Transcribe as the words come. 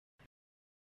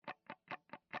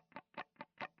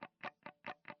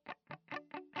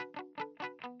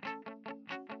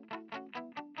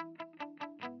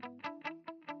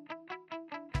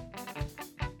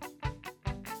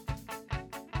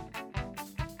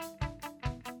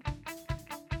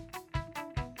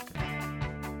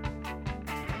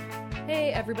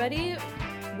Hey everybody,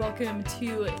 welcome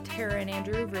to Tara and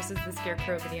Andrew versus the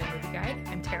Scarecrow Video Movie Guide.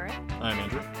 I'm Tara. I'm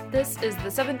Andrew. This is the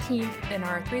 17th in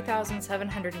our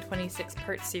 3,726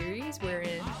 part series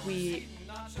wherein we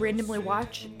randomly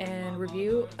watch and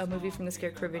review a movie from the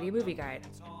Scarecrow Video Movie Guide.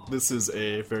 This is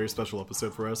a very special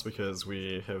episode for us because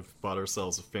we have bought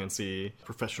ourselves a fancy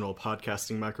professional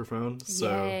podcasting microphone.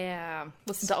 So yeah,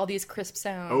 listen to all these crisp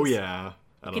sounds. Oh yeah.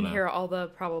 You can hear all the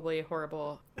probably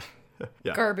horrible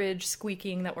garbage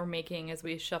squeaking that we're making as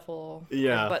we shuffle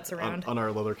our butts around. On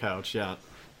our leather couch, yeah.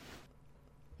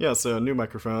 Yeah, so a new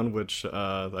microphone, which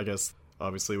I guess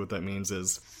obviously what that means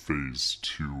is Phase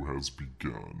 2 has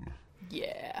begun.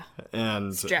 Yeah.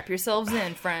 And strap yourselves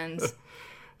in, friends.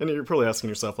 And you're probably asking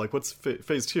yourself, like, what's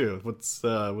Phase 2? What's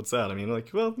that? I mean, like,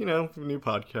 well, you know, new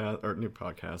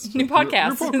podcast.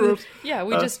 Yeah,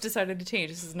 we just decided to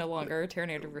change. This is no longer Tara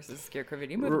and Andrew versus Scarecrow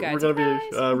Video Movie Guide. We're going to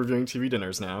be reviewing TV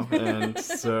dinners now. And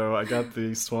so I got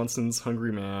the Swanson's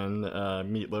Hungry Man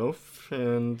meatloaf,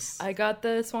 and I got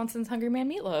the Swanson's Hungry Man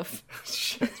meatloaf.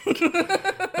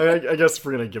 I guess if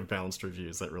we're going to give balanced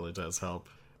reviews, that really does help.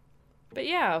 But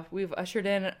yeah, we've ushered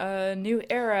in a new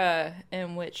era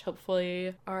in which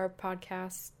hopefully our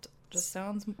podcast just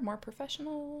sounds more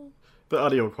professional. The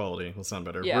audio quality will sound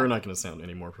better. Yeah. We're not going to sound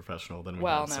any more professional than we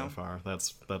have so far.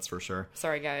 That's for sure.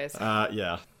 Sorry, guys.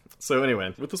 Yeah. So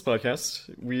anyway, with this podcast,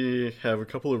 we have a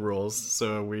couple of rules.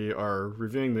 So we are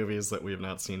reviewing movies that we have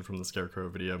not seen from the Scarecrow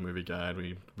Video Movie Guide.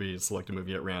 We select a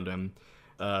movie at random.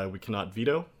 We cannot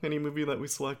veto any movie that we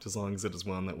select as long as it is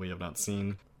one that we have not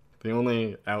seen. The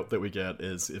only out that we get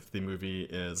is if the movie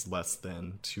is less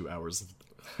than 2 hours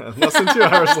long.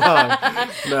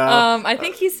 No. I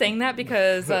think he's saying that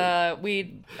because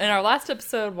we, in our last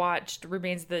episode, watched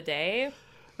Remains of the Day.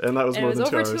 And that was more than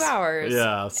 2 hours. Over 2 hours.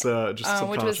 Yeah, so just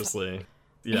subconsciously.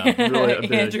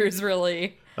 Really Andrew's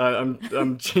really...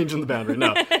 I'm changing the boundary.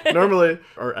 No, normally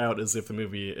our out is if the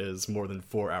movie is more than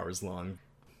 4 hours long.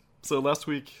 So last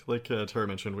week, like Tara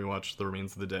mentioned, we watched The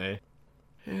Remains of the Day.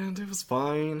 And it was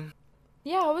fine.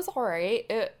 Yeah, it was alright.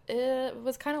 It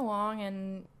was kind of long,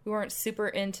 and we weren't super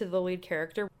into the lead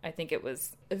character. I think it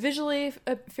was visually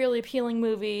a fairly appealing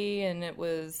movie, and it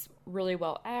was really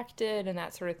well acted and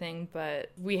that sort of thing,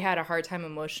 but we had a hard time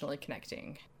emotionally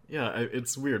connecting. Yeah,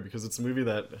 it's weird, because it's a movie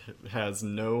that has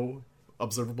no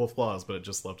observable flaws, but it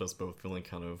just left us both feeling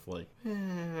kind of like,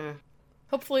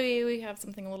 Hopefully we have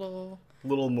something a little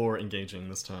more engaging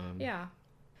this time. Yeah.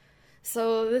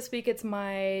 So this week it's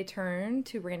my turn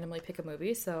to randomly pick a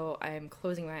movie, so I'm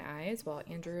closing my eyes while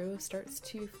Andrew starts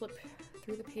to flip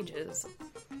through the pages.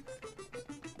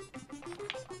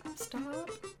 Stop.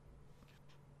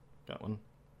 Got one.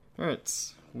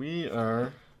 Alright, we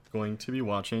are going to be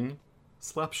watching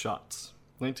Slapshot,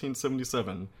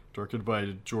 1977, directed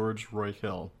by George Roy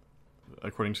Hill.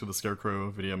 According to the Scarecrow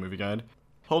Video Movie Guide,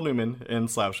 Paul Newman in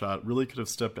Slapshot really could have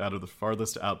stepped out of the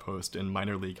farthest outpost in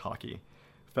minor league hockey.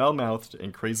 Foul-mouthed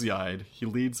and crazy-eyed, he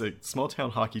leads a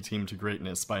small-town hockey team to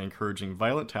greatness by encouraging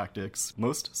violent tactics,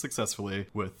 most successfully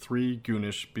with three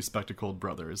goonish, bespectacled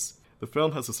brothers. The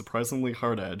film has a surprisingly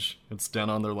hard edge. It's down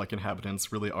on their luck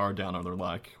inhabitants really are down on their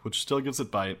luck, which still gives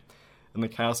it bite, and the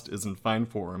cast is in fine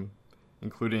form,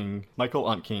 including Michael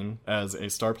Ontkean as a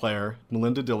star player,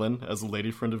 Melinda Dillon as a lady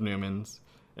friend of Newman's,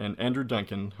 and Andrew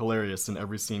Duncan, hilarious in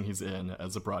every scene he's in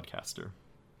as a broadcaster.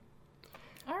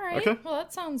 Alright, okay. Well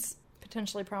that sounds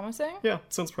potentially promising. Yeah,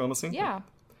 sounds promising. Yeah.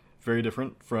 Very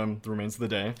different from The Remains of the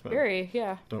Day. Very,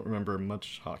 yeah. Don't remember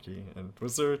much hockey. And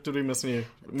did we miss any?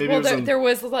 Maybe well,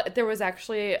 there was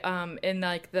actually in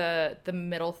like the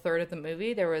middle third of the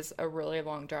movie there was a really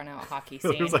long drawn out hockey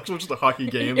scene. It was actually just a hockey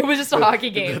game. It was just a hockey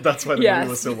game. That's why the movie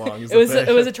was so long.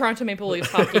 It was a Toronto Maple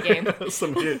Leafs hockey game.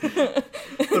 The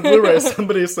Blu-ray.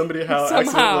 Somebody Somehow.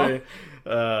 accidentally.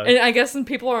 And I guess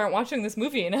people aren't watching this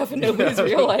movie enough and nobody's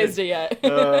realized it yet.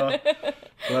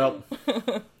 Well,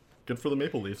 good for the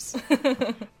Maple Leafs.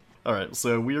 Alright,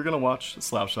 so we are going to watch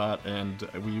Slapshot, and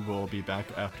we will be back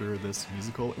after this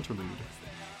musical interlude.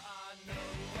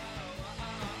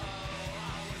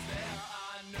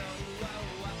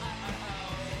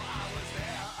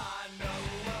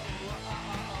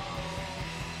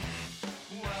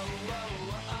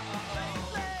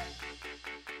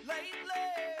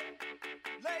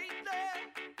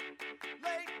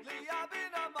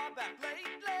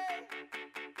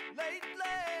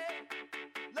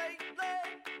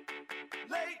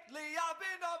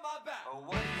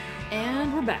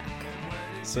 And we're back.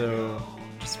 So,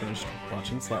 just finished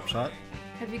watching Slapshot.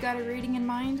 Have you got a rating in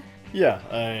mind? Yeah,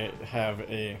 I have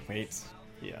a... Wait.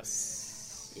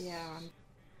 Yes. Yeah.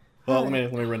 Well, let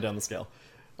me run down the scale.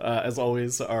 As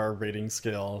always, our rating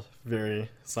scale, very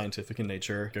scientific in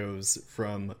nature, goes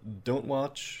from don't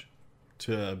watch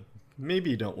to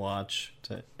maybe don't watch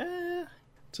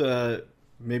to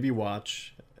maybe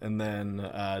watch, and then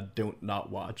don't not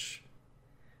watch.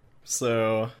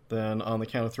 So then on the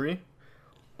count of 3,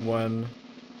 1,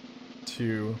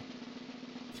 2,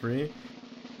 3.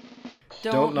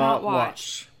 Don't not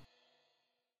watch.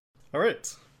 All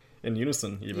right. In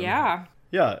unison, even. Yeah.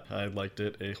 Yeah, I liked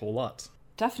it a whole lot.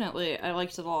 Definitely. I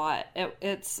liked it a lot.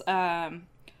 It's kind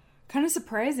of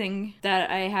surprising that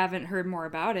I haven't heard more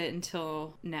about it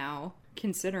until now,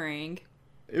 considering.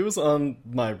 It was on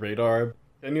my radar.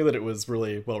 I knew that it was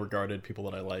really well regarded. People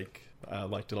that I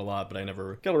liked it a lot, but I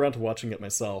never got around to watching it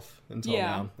myself until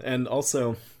now. And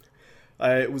also,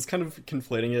 I was kind of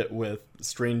conflating it with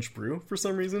Strange Brew for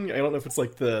some reason. I don't know if it's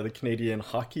like the Canadian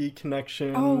hockey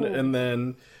connection, and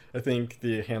then I think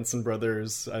the Hanson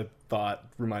brothers, I thought,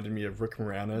 reminded me of Rick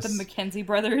Moranis. The Mackenzie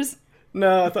brothers?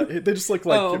 No, I thought they just looked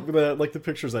like the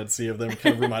pictures I'd see of them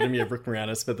kind of reminded me of Rick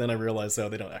Moranis, but then I realized,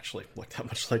 they don't actually look that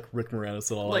much like Rick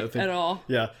Moranis at all. At all.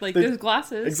 Yeah. Those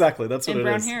glasses. Exactly, that's what it is.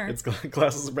 And brown hair. It's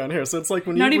glasses and brown hair. So it's like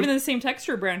when Not even the same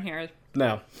texture of brown hair.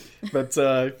 No. But,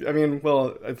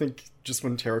 I think just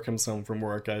when Tara comes home from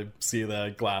work, I see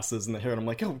the glasses and the hair, and I'm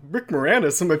like, oh, Rick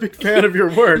Moranis, I'm a big fan of your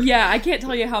work. Yeah, I can't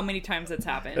tell you how many times that's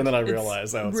happened. And then I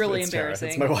realize, it's really it's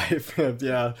embarrassing. Tara. It's my wife.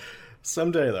 Yeah.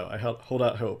 Someday, though, I hold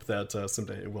out hope that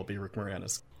someday it will be Rick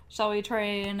Moranis. Shall we try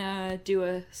and do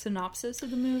a synopsis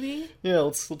of the movie? Yeah,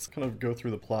 let's kind of go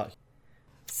through the plot.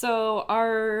 So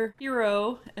our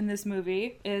hero in this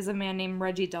movie is a man named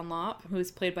Reggie Dunlop,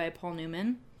 who's played by Paul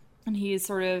Newman. And he's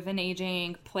sort of an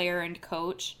aging player and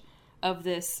coach of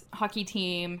this hockey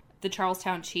team, the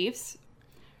Charlestown Chiefs.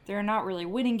 They're not really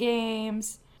winning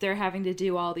games. They're having to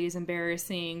do all these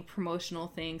embarrassing promotional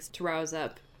things to rouse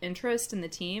up interest in the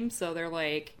team. So they're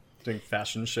like doing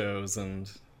fashion shows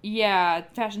and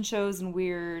fashion shows and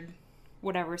weird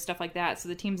whatever stuff like that. So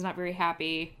the team's not very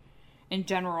happy in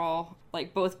general,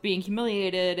 like both being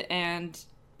humiliated and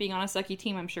being on a sucky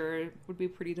team, I'm sure would be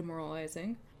pretty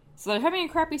demoralizing. So they're having a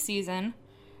crappy season,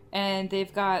 and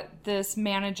they've got this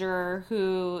manager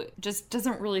who just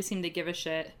doesn't really seem to give a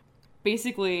shit.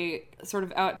 Basically sort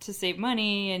of out to save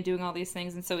money and doing all these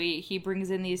things. And so he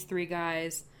brings in these 3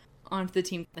 guys onto the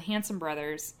team, the Hanson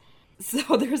brothers.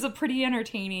 So there's a pretty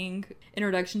entertaining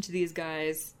introduction to these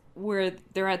guys where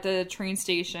they're at the train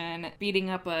station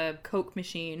beating up a Coke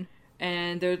machine,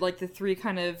 and they're like the 3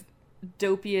 kind of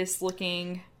dopiest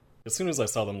looking. As soon as I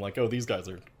saw them, like, oh, these guys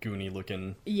are goony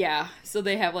looking. Yeah, so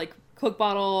they have like Coke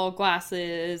bottle,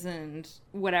 glasses, and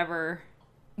whatever.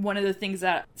 One of the things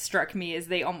that struck me is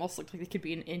they almost look like they could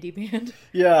be an indie band.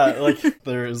 Yeah, like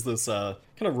there is this kind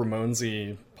of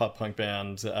Ramones-y pop punk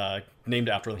band named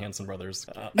after the Hanson brothers.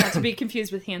 Not to be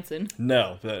confused with Hanson.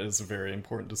 No, that is a very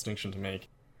important distinction to make.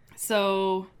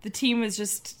 So the team is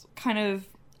just kind of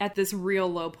at this real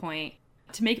low point.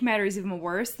 To make matters even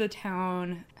worse, the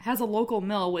town has a local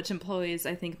mill which employs,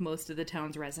 I think, most of the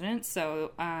town's residents.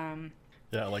 So,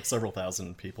 yeah, like several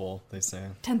thousand people, they say.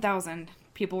 10,000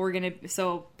 people were going to...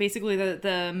 So basically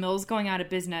the mill's going out of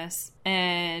business,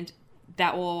 and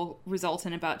that will result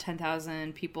in about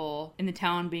 10,000 people in the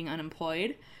town being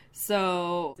unemployed.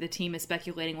 So the team is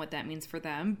speculating what that means for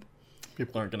them.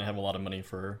 People aren't going to have a lot of money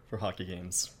for hockey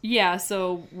games. Yeah,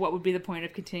 so what would be the point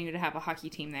of continuing to have a hockey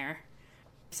team there?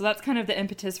 So that's kind of the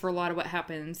impetus for a lot of what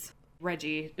happens.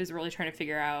 Reggie is really trying to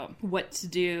figure out what to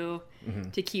do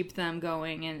to keep them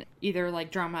going and either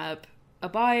like drum up a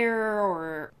buyer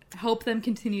or help them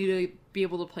continue to be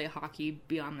able to play hockey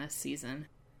beyond this season.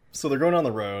 So they're going on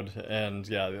the road and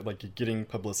like getting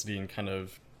publicity and kind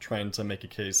of trying to make a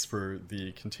case for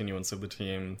the continuance of the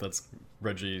team. That's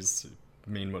Reggie's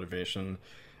main motivation.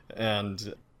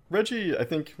 And Reggie, I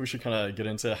think we should kind of get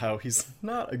into how he's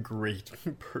not a great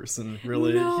person,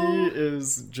 really. No. He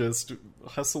is just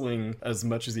hustling as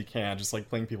much as he can, just like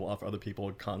playing people off other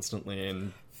people constantly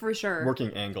and For sure.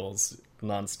 working angles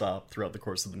nonstop throughout the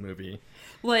course of the movie.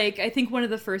 Like, I think one of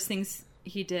the first things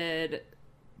he did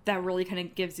that really kind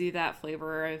of gives you that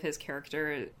flavor of his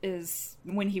character is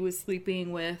when he was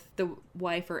sleeping with the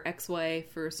wife or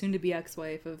ex-wife or soon-to-be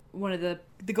ex-wife of one of the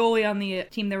goalie on the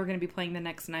team that were going to be playing the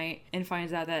next night, and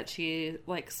finds out that she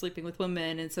likes sleeping with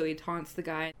women, and so he taunts the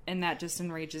guy, and that just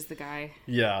enrages the guy.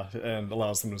 Yeah, and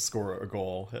allows them to score a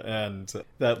goal. And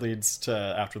that leads to,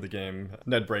 after the game,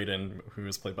 Ned Braden, who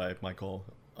is played by Michael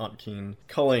Ontkean,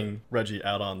 calling Reggie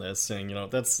out on this, saying,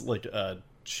 that's like a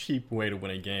cheap way to win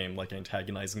a game, like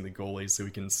antagonizing the goalie so he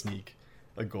can sneak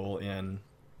a goal in.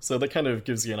 So that kind of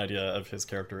gives you an idea of his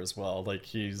character as well. Like,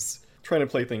 he's trying to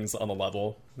play things on the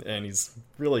level, and he's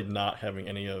really not having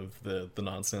any of the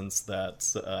nonsense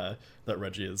that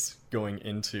Reggie is going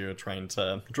into trying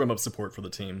to drum up support for the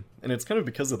team. And it's kind of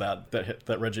because of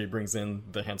that Reggie brings in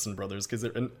the Hanson brothers, because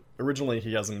originally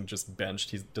he hasn't just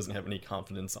benched, he doesn't have any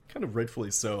confidence, kind of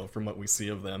rightfully so from what we see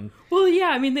of them. Well, yeah,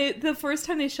 I mean, the first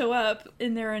time they show up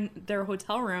in their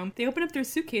hotel room, they open up their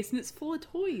suitcase and it's full of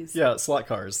toys. Yeah, slot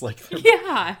cars, like they're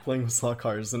Yeah. playing with slot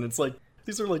cars, and it's like,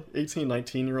 these are like 18,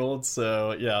 19-year-olds,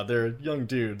 so yeah, they're young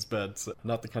dudes, but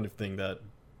not the kind of thing that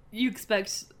You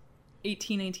expect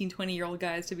 18, 19, 20-year-old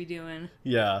guys to be doing.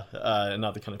 Yeah,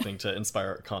 not the kind of thing to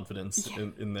inspire confidence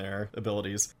in their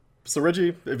abilities. So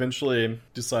Reggie eventually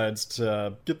decides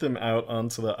to get them out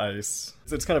onto the ice.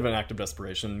 It's kind of an act of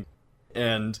desperation.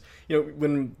 And,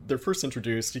 when they're first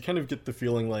introduced, you kind of get the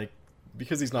feeling like,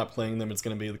 because he's not playing them, it's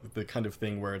going to be the kind of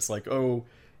thing where it's like, oh,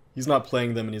 he's not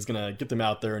playing them and he's going to get them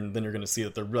out there, and then you're going to see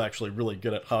that they're actually really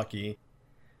good at hockey.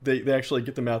 They actually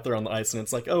get them out there on the ice, and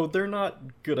it's like, oh, they're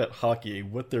not good at hockey.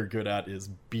 What they're good at is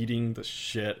beating the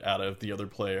shit out of the other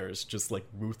players, just like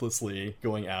ruthlessly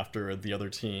going after the other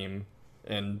team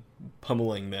and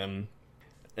pummeling them.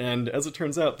 And as it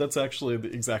turns out, that's actually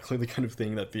exactly the kind of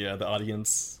thing that the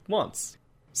audience wants.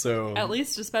 So At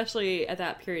least, especially at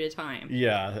that period of time.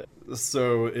 Yeah,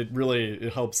 so it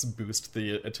helps boost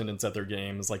the attendance at their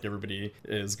games. Like, everybody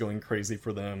is going crazy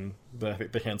for them.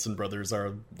 The Hanson brothers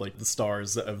are like the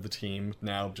stars of the team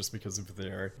now, just because of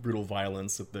their brutal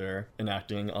violence that they're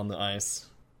enacting on the ice.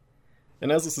 And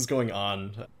as this is going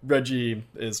on, Reggie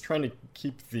is trying to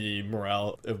keep the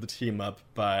morale of the team up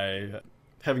by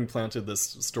having planted this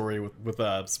story with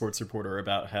a sports reporter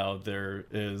about how there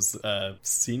is a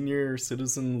senior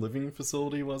citizen living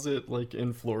facility, was it, like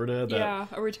in Florida? Yeah,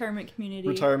 a retirement community.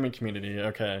 Retirement community,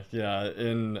 okay, yeah,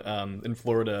 in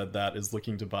Florida that is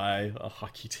looking to buy a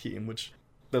hockey team, which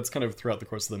that's kind of throughout the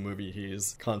course of the movie.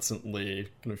 He's constantly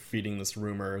kind of feeding this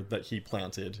rumor that he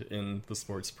planted in the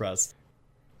sports press.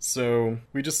 So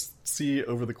we just see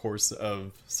over the course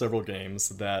of several games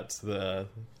that the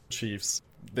Chiefs,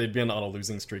 they'd been on a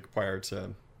losing streak prior to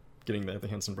getting the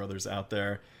Hanson brothers out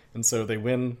there. And so they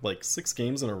win like 6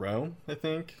 games in a row, I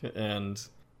think. And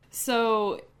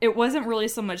so it wasn't really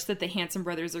so much that the Hanson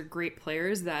brothers are great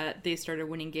players that they started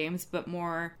winning games, but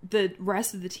more the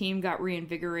rest of the team got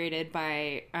reinvigorated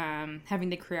by having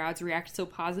the crowds react so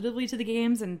positively to the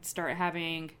games and start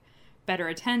having better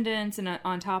attendance. And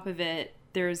on top of it,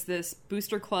 there's this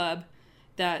booster club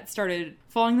that started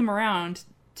following them around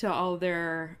to all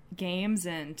their games,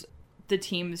 and the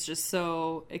team is just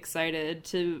so excited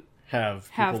to have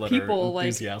people that are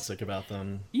enthusiastic about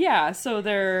them. Yeah, so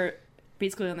they're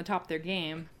basically on the top of their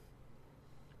game.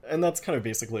 And that's kind of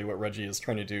basically what Reggie is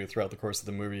trying to do throughout the course of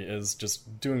the movie, is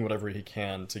just doing whatever he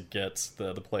can to get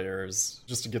the players,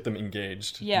 just to get them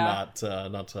engaged, not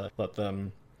to let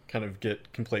them kind of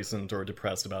get complacent or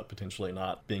depressed about potentially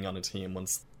not being on a team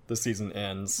once the season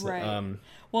ends. Right.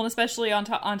 Well, and especially on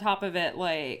top of it,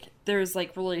 like, there's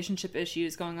like relationship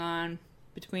issues going on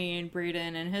between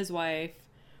Braden and his wife,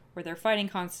 where they're fighting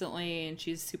constantly, and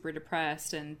she's super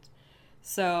depressed. And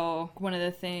so one of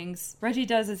the things Reggie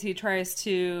does is he tries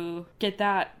to get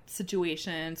that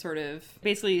situation sort of,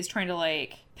 basically he's trying to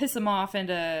like piss him off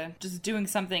into just doing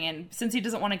something. And since he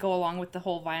doesn't want to go along with the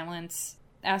whole violence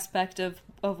aspect of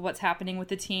what's happening with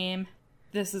the team,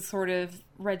 this is sort of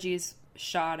Reggie's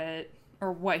shot at,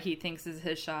 or what he thinks is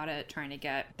his shot at trying to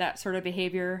get that sort of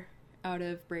behavior out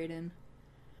of Braden.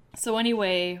 So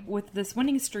anyway, with this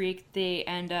winning streak, they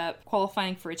end up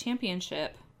qualifying for a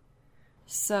championship.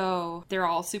 So they're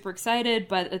all super excited,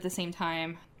 but at the same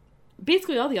time,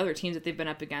 basically all the other teams that they've been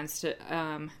up against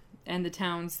and the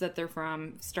towns that they're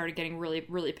from started getting really,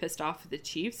 really pissed off at the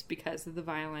Chiefs because of the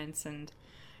violence and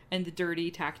the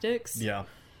dirty tactics. Yeah.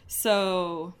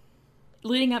 So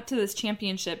leading up to this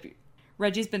championship,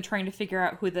 Reggie's been trying to figure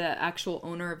out who the actual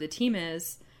owner of the team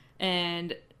is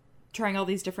and trying all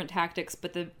these different tactics,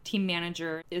 but the team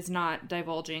manager is not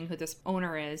divulging who this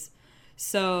owner is.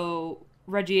 So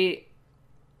Reggie,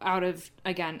 out of,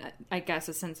 again, I guess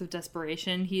a sense of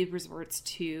desperation, he resorts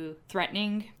to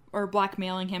threatening, or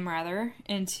blackmailing him rather,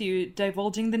 into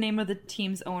divulging the name of the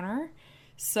team's owner.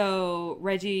 So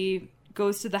Reggie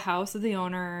goes to the house of the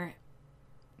owner,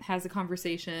 has a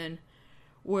conversation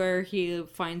where he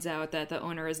finds out that the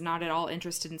owner is not at all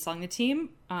interested in selling the team.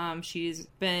 She's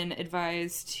been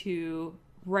advised to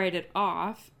write it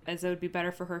off, as it would be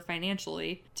better for her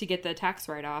financially to get the tax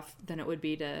write-off than it would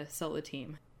be to sell the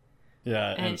team.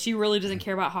 Yeah, and she really doesn't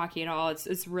care about hockey at all.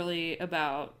 It's really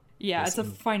about, it's a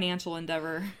financial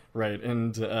endeavor. Right,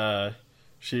 and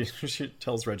she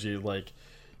tells Reggie, like,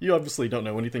 you obviously don't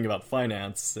know anything about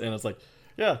finance, and it's like,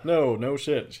 Yeah, no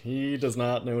shit. He does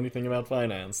not know anything about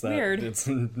finance. Weird. It's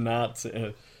not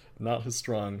his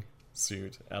strong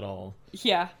suit at all.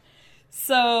 Yeah.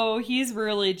 So he's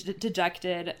really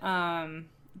dejected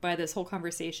by this whole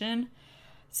conversation.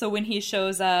 So when he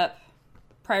shows up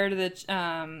prior to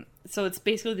the... so it's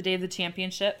basically the day of the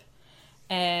championship.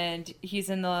 And he's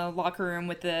in the locker room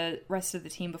with the rest of the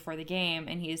team before the game.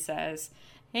 And he says,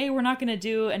 hey, we're not going to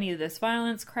do any of this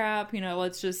violence crap.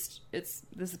 This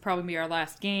is probably our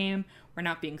last game. We're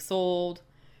not being sold.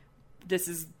 This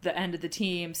is the end of the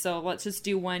team. So let's just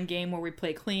do one game where we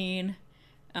play clean.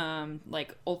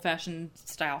 Like old-fashioned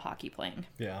style hockey playing.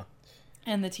 Yeah.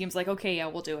 And the team's like, okay, yeah,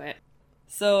 we'll do it.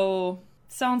 So,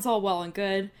 sounds all well and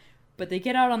good, but they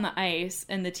get out on the ice,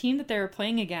 and the team that they were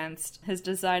playing against has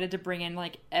decided to bring in,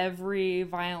 like, every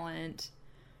violent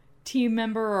team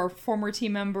member or former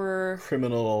team member.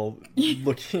 Criminally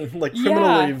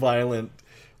violent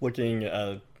looking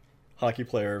hockey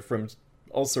player from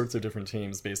all sorts of different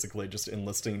teams, basically, just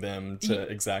enlisting them to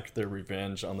exact their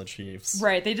revenge on the Chiefs.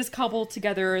 Right, they just cobble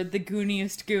together the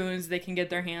gooniest goons they can get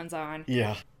their hands on.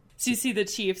 Yeah. So you see the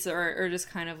Chiefs are just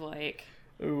kind of like,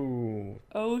 ooh,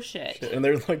 oh shit. And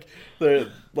they're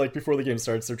like before the game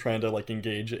starts, they're trying to like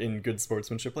engage in good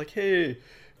sportsmanship, like, hey,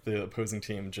 the opposing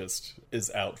team just is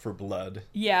out for blood.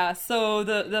 Yeah, so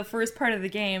the first part of the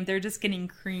game, they're just getting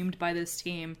creamed by this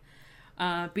team.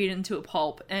 Beaten to a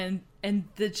pulp, and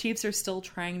the Chiefs are still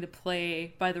trying to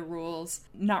play by the rules,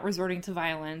 not resorting to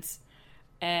violence,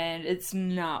 and it's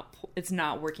not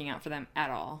working out for them at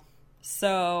all.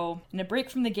 So, in a break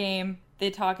from the game,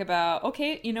 they talk about,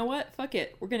 okay, you know what? Fuck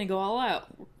it. We're gonna go all out.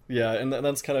 Yeah, and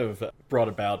that's kind of brought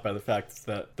about by the fact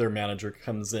that their manager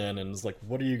comes in and is like,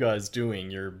 what are you guys doing?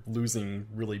 You're losing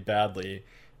really badly.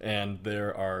 And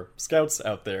there are scouts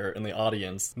out there in the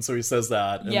audience. And so he says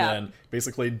that, and then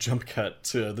basically jump cut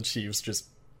to the Chiefs just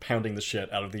pounding the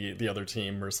shit out of the other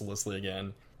team mercilessly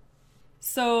again.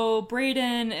 So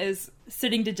Braden is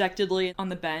sitting dejectedly on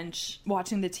the bench,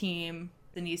 watching the team.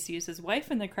 Then he sees his wife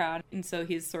in the crowd, and so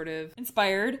he's sort of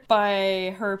inspired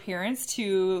by her appearance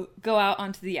to go out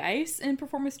onto the ice and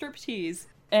perform a striptease.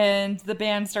 And the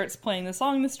band starts playing the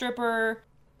song The Stripper.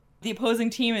 The opposing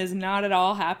team is not at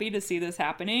all happy to see this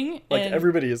happening. Like,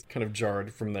 everybody is kind of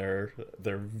jarred from their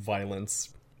violence.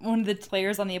 One of the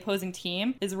players on the opposing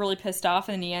team is really pissed off,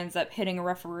 and he ends up hitting a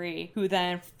referee, who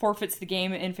then forfeits the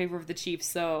game in favor of the Chiefs,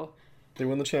 so... They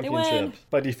win the championship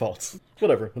by default.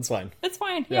 Whatever, it's fine. It's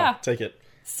fine, yeah. Take it.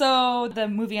 So the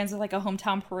movie ends with like a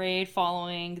hometown parade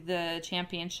following the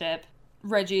championship.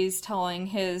 Reggie's telling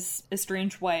his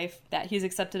estranged wife that he's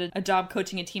accepted a job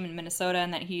coaching a team in Minnesota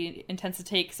and that he intends to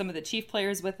take some of the Chief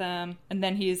players with him. And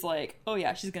then he's like, oh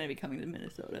yeah, she's going to be coming to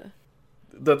Minnesota.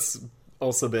 That's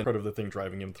also been part of the thing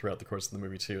driving him throughout the course of the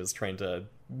movie too, is trying to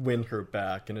win her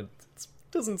back. And it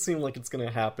doesn't seem like it's going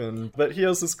to happen. But he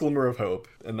has this glimmer of hope,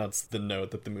 and that's the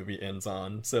note that the movie ends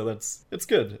on. So it's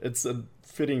good. It's a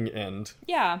fitting end.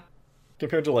 Yeah.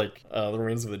 Compared to like The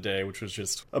Remains of the Day, which was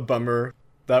just a bummer.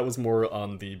 That was more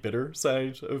on the bitter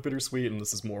side of bittersweet, and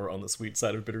this is more on the sweet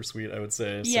side of bittersweet, I would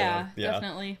say. Yeah,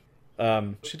 definitely.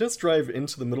 She does drive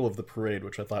into the middle of the parade,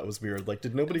 which I thought was weird. Like,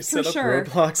 did nobody set up sure.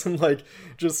 roadblocks and, like,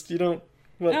 just, you don't...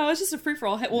 What? No, it's just a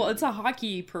free-for-all. Well, it's a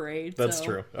hockey parade, That's so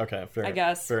true. Okay, fair I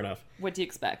guess. Fair enough. What do you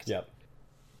expect? Yeah.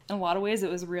 In a lot of ways, it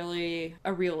was really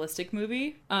a realistic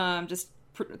movie. Just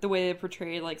the way they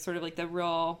portrayed, like, sort of, like, the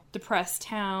real depressed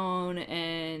town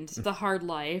and the hard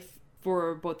life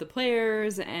for both the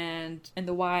players and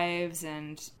the wives.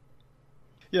 And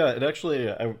yeah, it actually,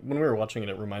 when we were watching it,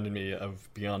 it reminded me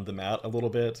of Beyond the Mat a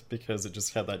little bit, because it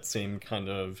just had that same kind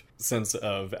of sense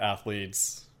of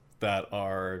athletes that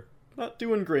are not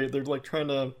doing great. They're like trying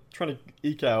to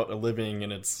eke out a living,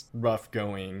 and it's rough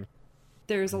going.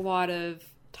 There's a lot of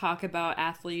talk about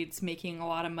athletes making a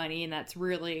lot of money, and that's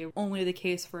really only the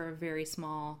case for a very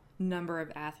small number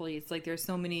of athletes. Like, there's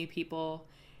so many people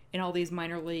in all these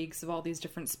minor leagues of all these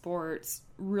different sports,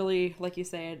 really, like you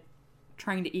said,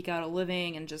 trying to eke out a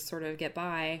living and just sort of get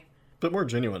by. But more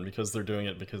genuine, because they're doing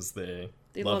it because they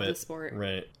love it. The sport.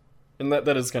 Right. And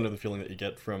that is kind of the feeling that you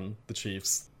get from the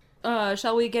Chiefs.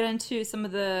 Shall we get into some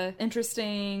of the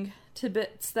interesting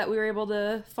tidbits that we were able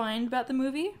to find about the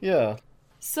movie? Yeah.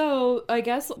 So, I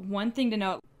guess one thing to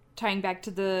note, tying back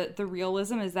to the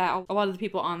realism, is that a lot of the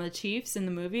people on the Chiefs in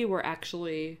the movie were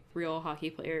actually real hockey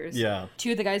players. Yeah.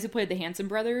 Two of the guys who played the Hanson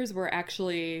brothers were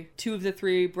actually two of the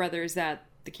three brothers that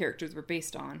the characters were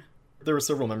based on. There were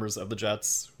several members of the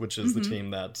Jets, which is the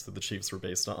team that the Chiefs were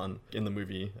based on, in the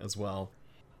movie as well.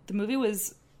 The movie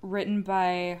was written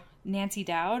by Nancy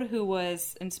Dowd, who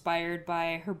was inspired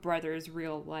by her brother's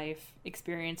real life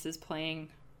experiences playing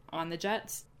on the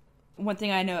Jets. One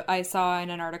thing I saw in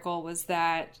an article was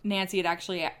that Nancy had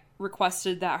actually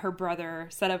requested that her brother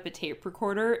set up a tape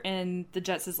recorder in the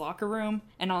Jets' locker room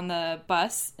and on the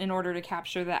bus in order to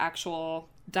capture the actual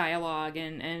dialogue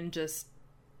and just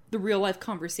the real life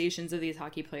conversations of these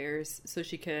hockey players so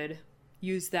she could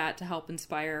use that to help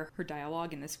inspire her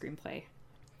dialogue in the screenplay.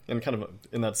 And kind of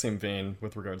in that same vein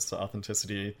with regards to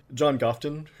authenticity, John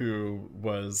Gofton, who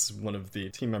was one of the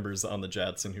team members on the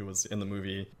Jets and who was in the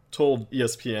movie, told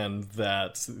ESPN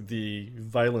that the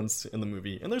violence in the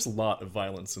movie, and there's a lot of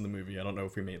violence in the movie, I don't know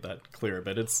if we made that clear,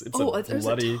 but it's a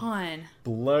bloody,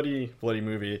 bloody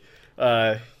movie.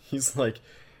 He's like,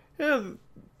 yeah,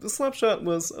 the Slapshot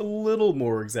was a little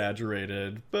more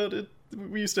exaggerated, but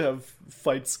we used to have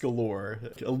fights galore.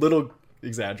 A little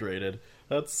exaggerated.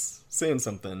 That's saying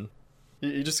something.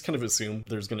 You just kind of assume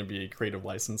there's going to be creative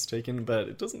license taken, but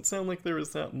it doesn't sound like there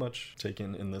was that much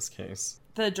taken in this case.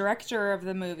 The director of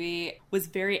the movie was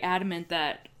very adamant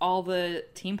that all the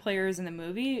team players in the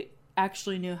movie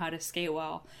actually knew how to skate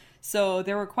well. So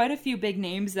there were quite a few big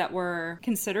names that were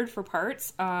considered for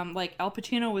parts. Like Al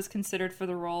Pacino was considered for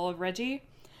the role of Reggie,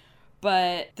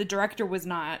 but the director was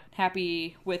not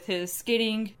happy with his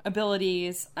skating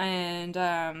abilities, and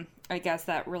I guess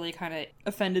that really kind of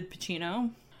offended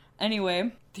Pacino.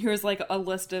 Anyway, here's like a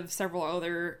list of several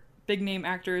other big name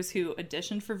actors who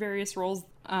auditioned for various roles,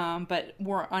 but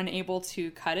were unable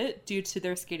to cut it due to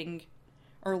their skating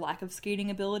or lack of skating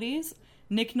abilities.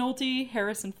 Nick Nolte,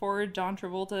 Harrison Ford, John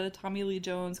Travolta, Tommy Lee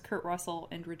Jones, Kurt Russell,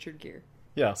 and Richard Gere.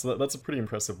 Yeah, so that's a pretty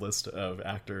impressive list of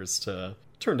actors to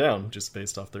turn down just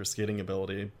based off their skating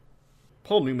ability.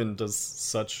 Paul Newman does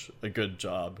such a good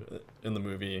job in the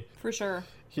movie. For sure.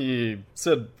 He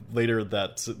said later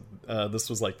that this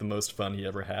was like the most fun he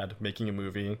ever had making a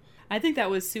movie. I think that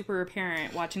was super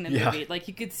apparent watching the movie. Like,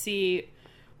 you could see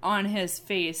on his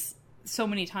face so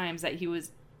many times that he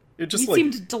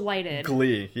seemed delighted.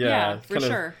 Glee, yeah. For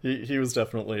sure. He was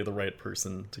definitely the right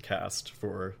person to cast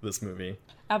for this movie.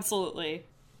 Absolutely.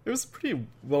 It was pretty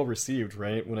well received,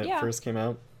 right, when it first came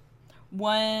out?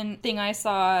 One thing I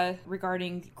saw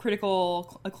regarding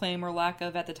critical acclaim or lack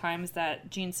of at the time is that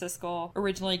Gene Siskel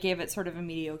originally gave it sort of a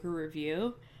mediocre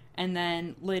review, and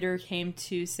then later came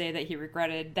to say that he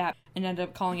regretted that and ended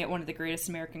up calling it one of the greatest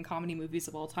American comedy movies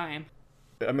of all time.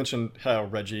 I mentioned how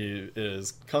Reggie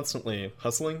is constantly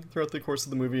hustling throughout the course of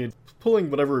the movie, pulling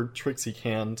whatever tricks he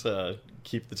can to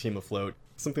keep the team afloat.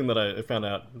 Something that I found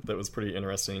out that was pretty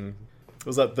interesting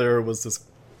was that there was this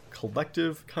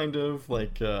collective kind of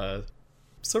like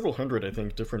several hundred, I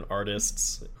think, different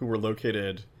artists who were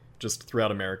located just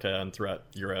throughout America and throughout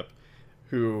Europe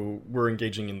who were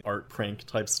engaging in art prank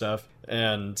type stuff.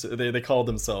 And they called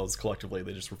themselves collectively,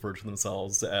 they just referred to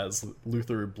themselves as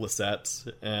Luther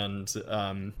Blissett. And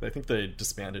I think they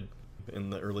disbanded in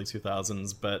the early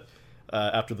 2000s, but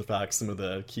after the fact, some of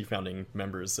the key founding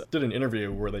members did an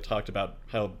interview where they talked about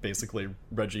how basically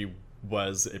Reggie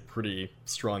was a pretty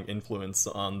strong influence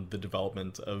on the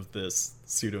development of this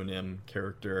pseudonym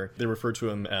character. They refer to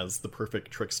him as the perfect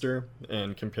trickster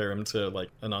and compare him to like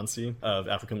Anansi of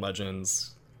African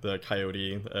legends, the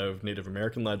Coyote of Native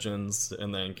American legends,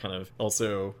 and then kind of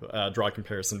also draw a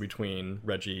comparison between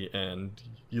Reggie and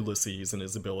Ulysses and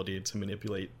his ability to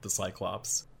manipulate the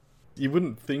Cyclops. You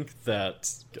wouldn't think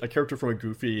that a character from a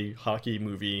goofy hockey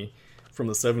movie from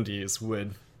the 70s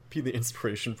would be the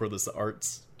inspiration for this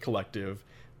arts collective,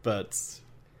 but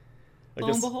I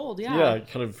guess, and behold, yeah, it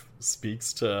kind of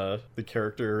speaks to the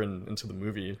character and to the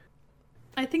movie.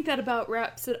 I think that about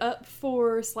wraps it up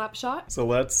for Slapshot. So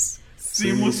let's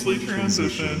seamlessly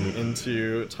transition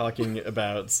into talking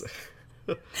about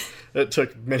it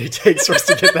took many takes for us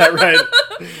to get that right.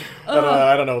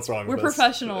 I don't know what's wrong with this. We're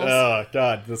professionals. Oh,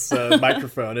 God, this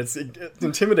microphone. It's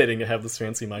intimidating to have this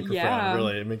fancy microphone, yeah.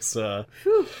 Really. It makes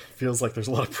feels like there's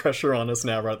a lot of pressure on us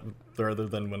now rather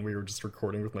than when we were just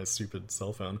recording with my stupid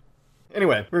cell phone.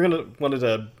 Anyway, wanted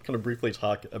to kind of briefly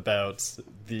talk about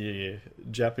the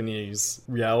Japanese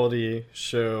reality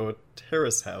show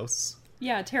Terrace House.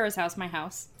 Yeah, Terrace House, my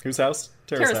house. Whose house?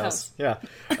 Terrace House. Yeah.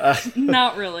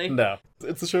 Not really. No.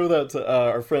 It's a show that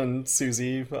our friend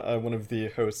Susie, one of the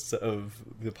hosts of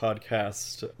the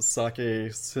podcast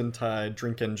Sake Sentai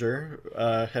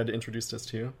Drinkinger, had introduced us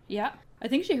to. Yeah. I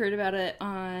think she heard about it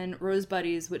on Rose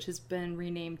Buddies, which has been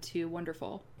renamed to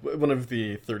Wonderful. One of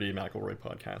the 30 McElroy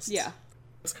podcasts. Yeah.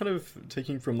 It's kind of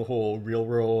taking from the whole real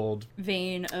world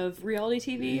vein of reality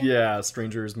TV. Yeah,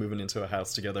 strangers moving into a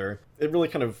house together. It really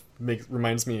kind of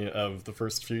reminds me of the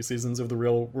first few seasons of the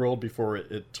real world before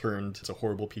it turned to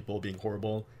horrible people being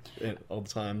horrible all the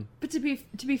time. But to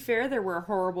be fair, there were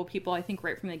horrible people, I think,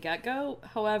 right from the get-go.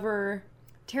 However,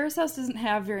 Terrace House doesn't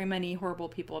have very many horrible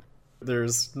people.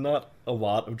 There's not a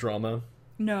lot of drama.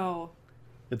 No.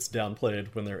 It's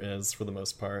downplayed when there is, for the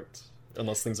most part,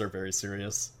 unless things are very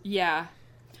serious. Yeah.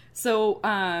 So,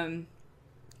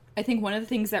 I think one of the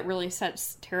things that really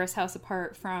sets Terrace House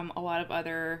apart from a lot of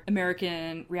other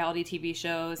American reality TV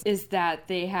shows is that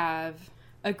they have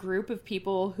a group of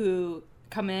people who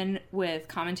come in with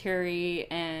commentary,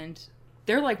 and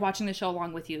they're like watching the show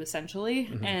along with you, essentially,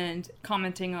 and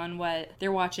commenting on what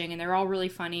they're watching, and they're all really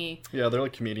funny. Yeah, they're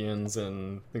like comedians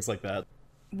and things like that.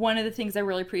 One of the things I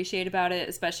really appreciate about it,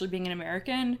 especially being an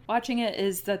American watching it,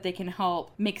 is that they can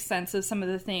help make sense of some of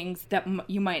the things that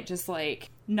you might just like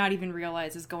not even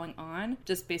realize is going on,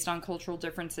 just based on cultural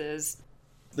differences.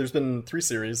 There's been 3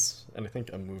 series, and I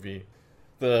think a movie.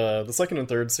 The second and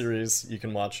third series you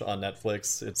can watch on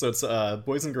Netflix. It's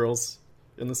Boys and Girls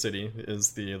in the City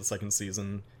is the second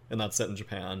season, and that's set in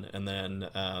Japan. And then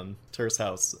Terrace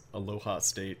House Aloha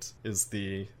State is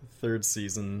the third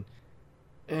season.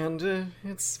 And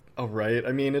it's alright.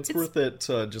 I mean, it's worth it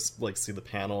to just like see the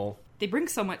panel. They bring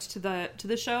so much to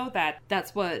the show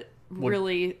that's what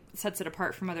really sets it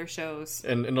apart from other shows.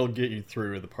 And it'll get you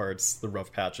through the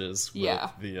rough patches with Yeah.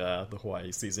 the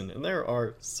Hawaii season. And there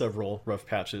are several rough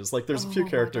patches. Like, there's a few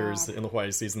characters in the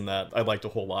Hawaii season that I liked a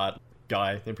whole lot.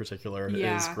 Guy, in particular,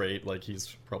 is great. Like,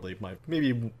 he's probably my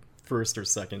maybe first or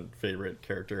second favorite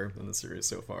character in the series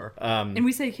so far. And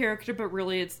we say character, but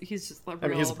really he's just a real... I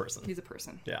mean, he's a person. He's a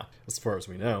person. Yeah, as far as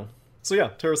we know. So yeah,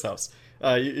 Terrace House.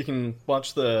 You can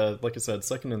watch the, like I said,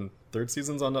 second and third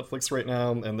seasons on Netflix right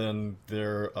now, and then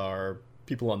there are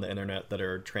people on the internet that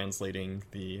are translating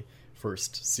the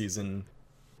first season.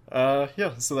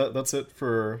 Yeah, so that's it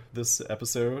for this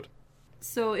episode.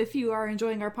 So if you are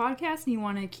enjoying our podcast and you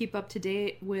want to keep up to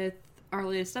date with our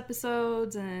latest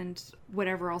episodes and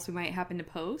whatever else we might happen to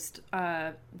post,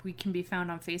 we can be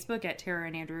found on Facebook at Tara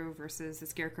and Andrew versus the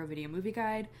Scarecrow Video Movie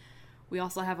Guide. We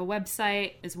also have a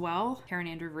website as well,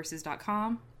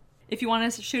 taraandandrewversus.com. If you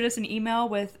want to shoot us an email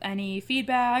with any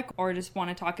feedback or just want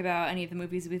to talk about any of the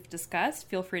movies we've discussed,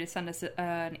 feel free to send us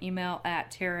an email at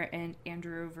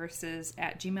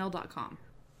taraandandrewversus@gmail.com.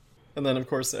 And then, of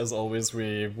course, as always,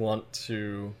 we want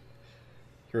to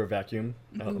hear a vacuum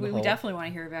out in the hall. We definitely want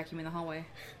to hear a vacuum in the hallway.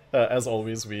 As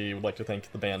always, we would like to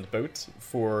thank the band Boat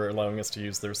for allowing us to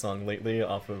use their song Lately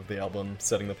off of the album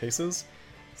Setting the Paces.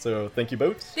 So thank you,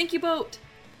 Boat. Thank you, Boat.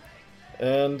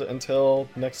 And until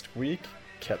next week,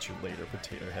 catch you later,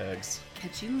 potato hags.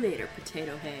 Catch you later,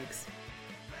 potato hags.